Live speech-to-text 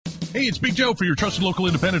Hey, it's Big Joe for your trusted local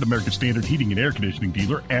independent American Standard heating and air conditioning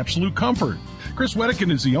dealer, Absolute Comfort. Chris Wedekin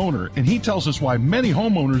is the owner, and he tells us why many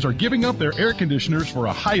homeowners are giving up their air conditioners for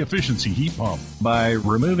a high-efficiency heat pump. By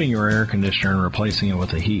removing your air conditioner and replacing it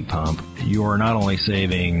with a heat pump, you are not only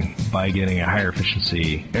saving by getting a higher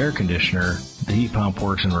efficiency air conditioner, the heat pump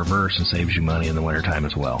works in reverse and saves you money in the wintertime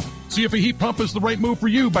as well. See if a heat pump is the right move for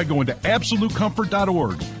you by going to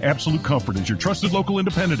AbsoluteComfort.org. Absolute Comfort is your trusted local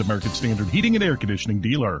independent American Standard heating and air conditioning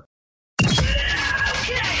dealer.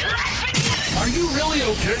 Are you really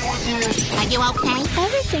okay with this? Are you okay?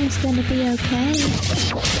 Everything's gonna be okay.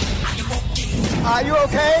 Are you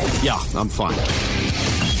okay? Yeah, I'm fine.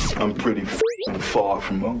 I'm pretty far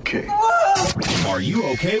from okay. Are you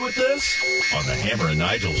okay with this? On the Hammer and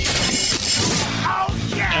Nigel.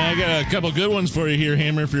 Oh, yeah! I got a couple good ones for you here,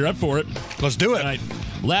 Hammer, if you're up for it. Let's do it.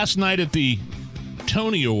 Last night at the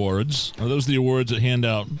Tony Awards, are those the awards that hand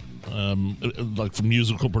out like for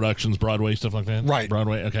musical productions, Broadway, stuff like that? Right.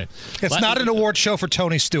 Broadway, okay. It's not an award show for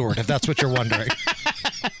Tony Stewart, if that's what you're wondering.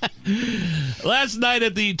 Last night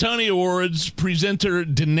at the Tony Awards, presenter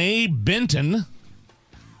Denée Benton.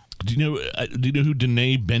 Do you know who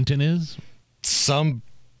Denée Benton is? Some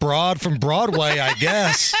broad from Broadway, I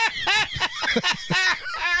guess.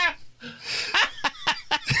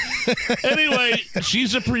 Anyway,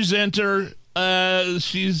 she's a presenter.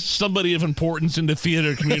 She's somebody of importance in the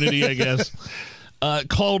theater community, I guess.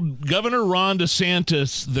 Called Governor Ron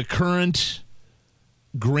DeSantis the current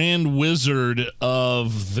Grand Wizard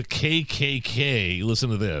of the KKK. Listen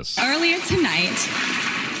to this. Earlier tonight,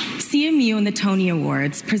 CMU and the Tony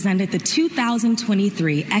Awards presented the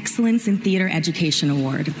 2023 Excellence in Theater Education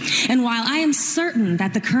Award. And while I am certain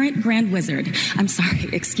that the current Grand Wizard,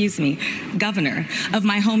 Governor of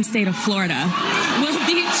my home state of Florida, will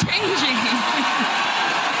be changing.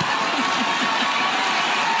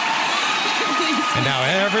 And now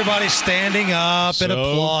everybody's standing up and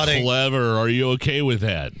applauding. Clever. Are you okay with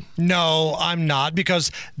that? No, I'm not,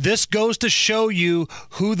 because this goes to show you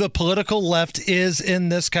who the political left is in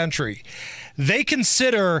this country. They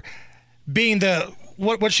consider being the,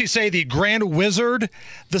 what'd she say, the Grand Wizard,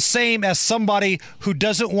 the same as somebody who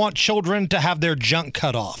doesn't want children to have their junk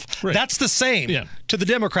cut off. Right. That's the same to the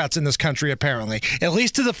Democrats in this country, apparently. At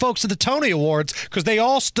least to the folks at the Tony Awards, because they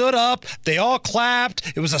all stood up, they all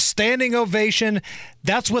clapped, it was a standing ovation.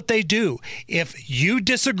 That's what they do. If you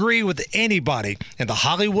disagree with anybody in the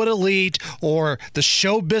Hollywood elite or the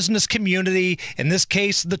show business community, in this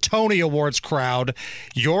case, the Tony Awards crowd,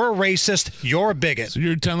 you're a racist, you're a bigot. So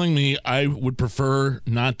you're telling me I would prefer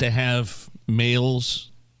not to have males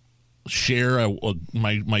share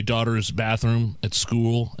my daughter's bathroom at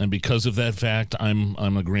school, and because of that fact, I'm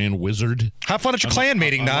a Grand Wizard? Have fun at your Klan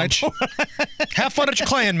meeting, Nige. Have fun at your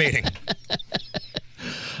Klan meeting.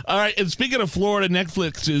 All right, and speaking of Florida,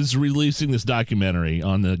 Netflix is releasing this documentary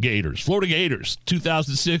on the Gators, Florida Gators,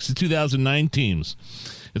 2006 to 2009 teams.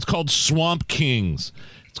 It's called Swamp Kings.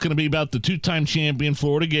 It's going to be about the two-time champion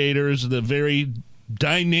Florida Gators, the very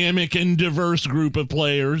dynamic and diverse group of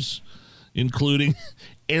players, including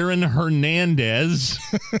Aaron Hernandez,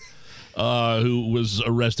 who was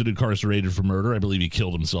arrested, incarcerated for murder. I believe he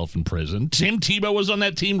killed himself in prison. Tim Tebow was on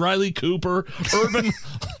that team. Riley Cooper.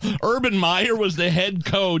 Urban Meyer was the head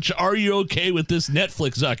coach. Are you okay with this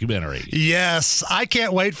Netflix documentary? Yes. I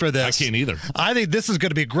can't wait for this. I can't either. I think this is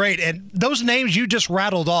going to be great. And those names you just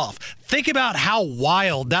rattled off, think about how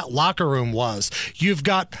wild that locker room was. You've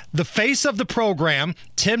got the face of the program,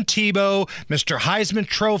 Tim Tebow, Mr. Heisman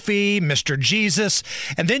Trophy, Mr. Jesus,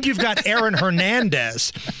 and then you've got Aaron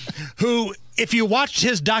Hernandez, who, if you watched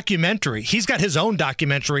his documentary, he's got his own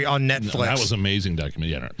documentary on Netflix. No, that was amazing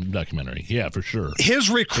documentary. Yeah, for sure. His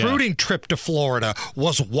recruiting trip to Florida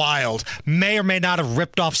was wild. May or may not have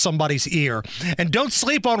ripped off somebody's ear. And don't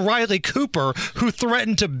sleep on Riley Cooper, who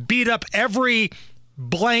threatened to beat up every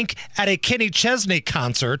blank at a Kenny Chesney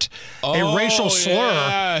concert, a racial slur.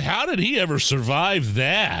 Yeah. How did he ever survive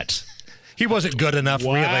that? He wasn't good enough,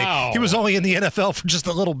 really. He was only in the NFL for just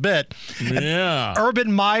a little bit. Yeah.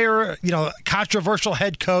 Urban Meyer, controversial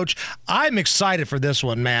head coach. I'm excited for this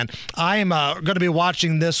one, man. I am going to be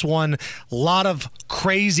watching this one. A lot of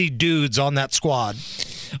crazy dudes on that squad.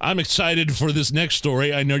 I'm excited for this next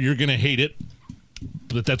story. I know you're going to hate it,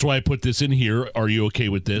 but that's why I put this in here. Are you okay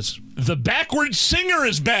with this? The Backward Singer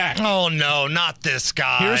is back. Oh, no, not this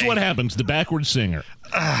guy. Here's what happens. The Backward Singer.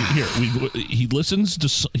 He listens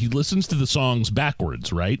to the songs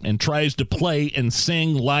backwards, right? And tries to play and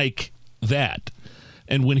sing like that.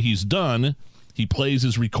 And when he's done, he plays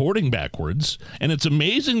his recording backwards. And it's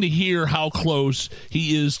amazing to hear how close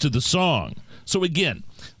he is to the song. So again,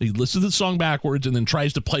 he listens to the song backwards and then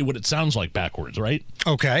tries to play what it sounds like backwards, right?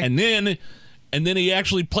 Okay. And then he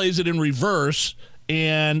actually plays it in reverse.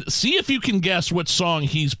 And see if you can guess what song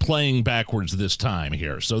he's playing backwards this time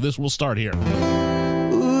here. So we'll start here. I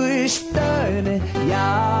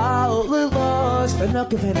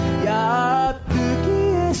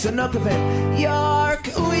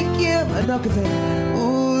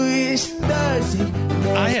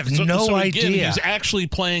have no idea. Again, he's actually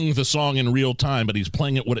playing the song in real time, but he's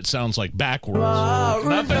playing it what it sounds like backwards.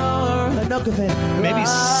 Maybe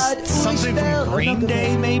something from Green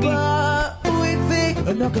Day, maybe?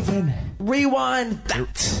 Rewind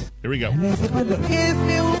that. Here we go. Oh,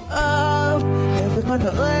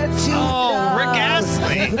 Rick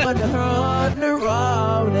Astley.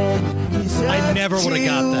 I never would have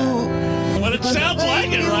got that. But it sounds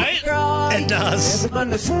like it, right? It does. This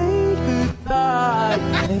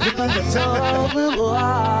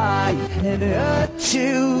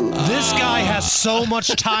guy has so much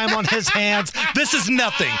time on his hands. This is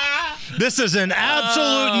nothing. This is an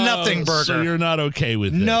absolute nothing burger. So you're not okay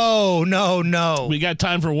with this? No. We got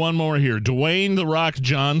time for one more here. Dwayne "The Rock"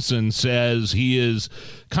 Johnson says he is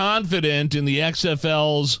confident in the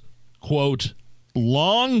XFL's, quote,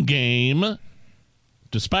 long game,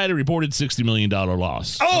 despite a reported $60 million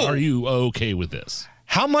loss. Oh! Are you okay with this?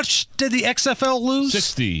 How much did the XFL lose?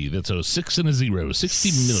 60. That's a 6 and a 0.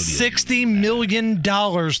 60 million. $60 million.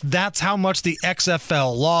 That's how much the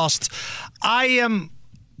XFL lost. I am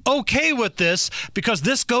okay with this because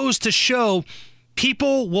this goes to show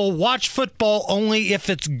people will watch football only if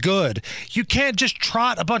it's good. You can't just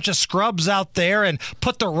trot a bunch of scrubs out there and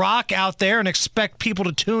put The Rock out there and expect people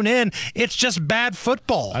to tune in. It's just bad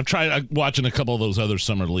football. I've tried watching a couple of those other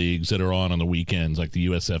summer leagues that are on the weekends, like the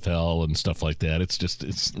USFL and stuff like that.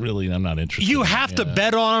 It's really, I'm not interested. You have to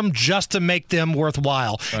bet on them just to make them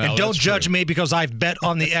worthwhile. Well, and don't judge me because I've bet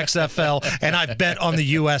on the XFL and I've bet on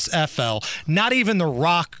the USFL. Not even The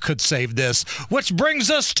Rock could save this, which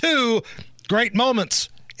brings us to great moments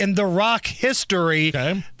in The Rock history.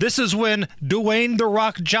 Okay. This is when Dwayne "The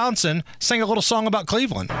Rock" Johnson sang a little song about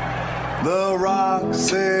Cleveland. The Rock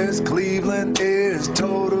says Cleveland is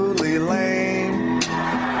totally lame.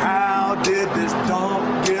 How did this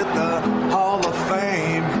donk get the Hall of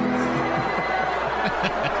Fame?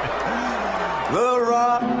 The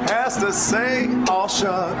Rock has to say, all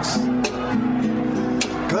shucks,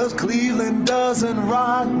 'cause Cleveland doesn't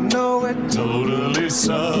rock, no, it totally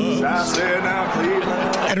sucks. I said now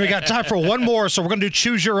Cleveland. And we got time for one more, so we're going to do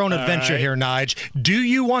Choose Your Own Adventure here, Nige. Do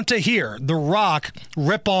you want to hear The Rock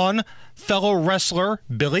rip on fellow wrestler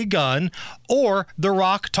Billy Gunn or The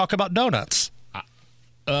Rock talk about donuts?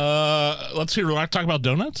 Let's hear The Rock talk about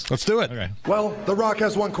donuts. Let's do it. Okay. Well, The Rock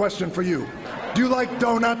has one question for you. Do you like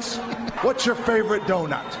donuts? What's your favorite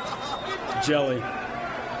donut? Jelly.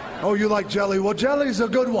 Oh, you like jelly? Well, jelly's a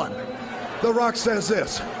good one. The Rock says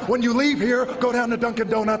this: when you leave here, go down to Dunkin'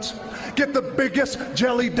 Donuts, get the biggest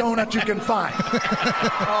jelly donut you can find.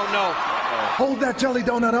 Oh, no. Hold that jelly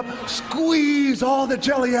donut up, squeeze all the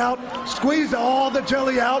jelly out,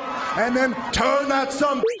 and then turn that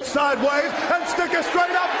some sideways and stick it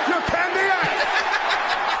straight up your candy ass.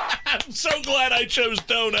 I'm so glad I chose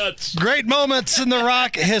donuts. Great moments in The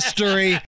Rock history.